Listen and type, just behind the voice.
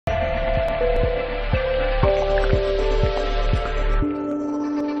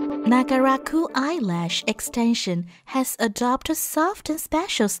NAGARAKU eyelash extension has adopted soft and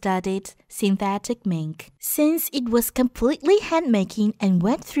special studded synthetic mink. Since it was completely handmaking and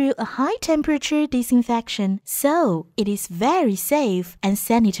went through a high-temperature disinfection, so it is very safe and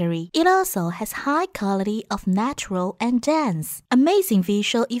sanitary. It also has high quality of natural and dense. Amazing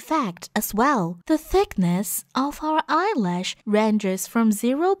visual effect as well. The thickness of our eyelash ranges from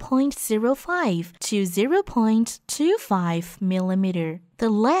 0.05 to 0.25 mm. The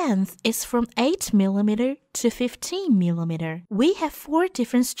length is from 8 mm to 15 mm. We have 4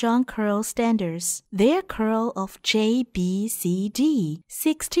 different strong curl standards. Their curl of J, B, C, D.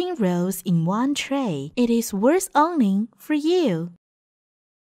 16 rows in one tray. It is worth owning for you.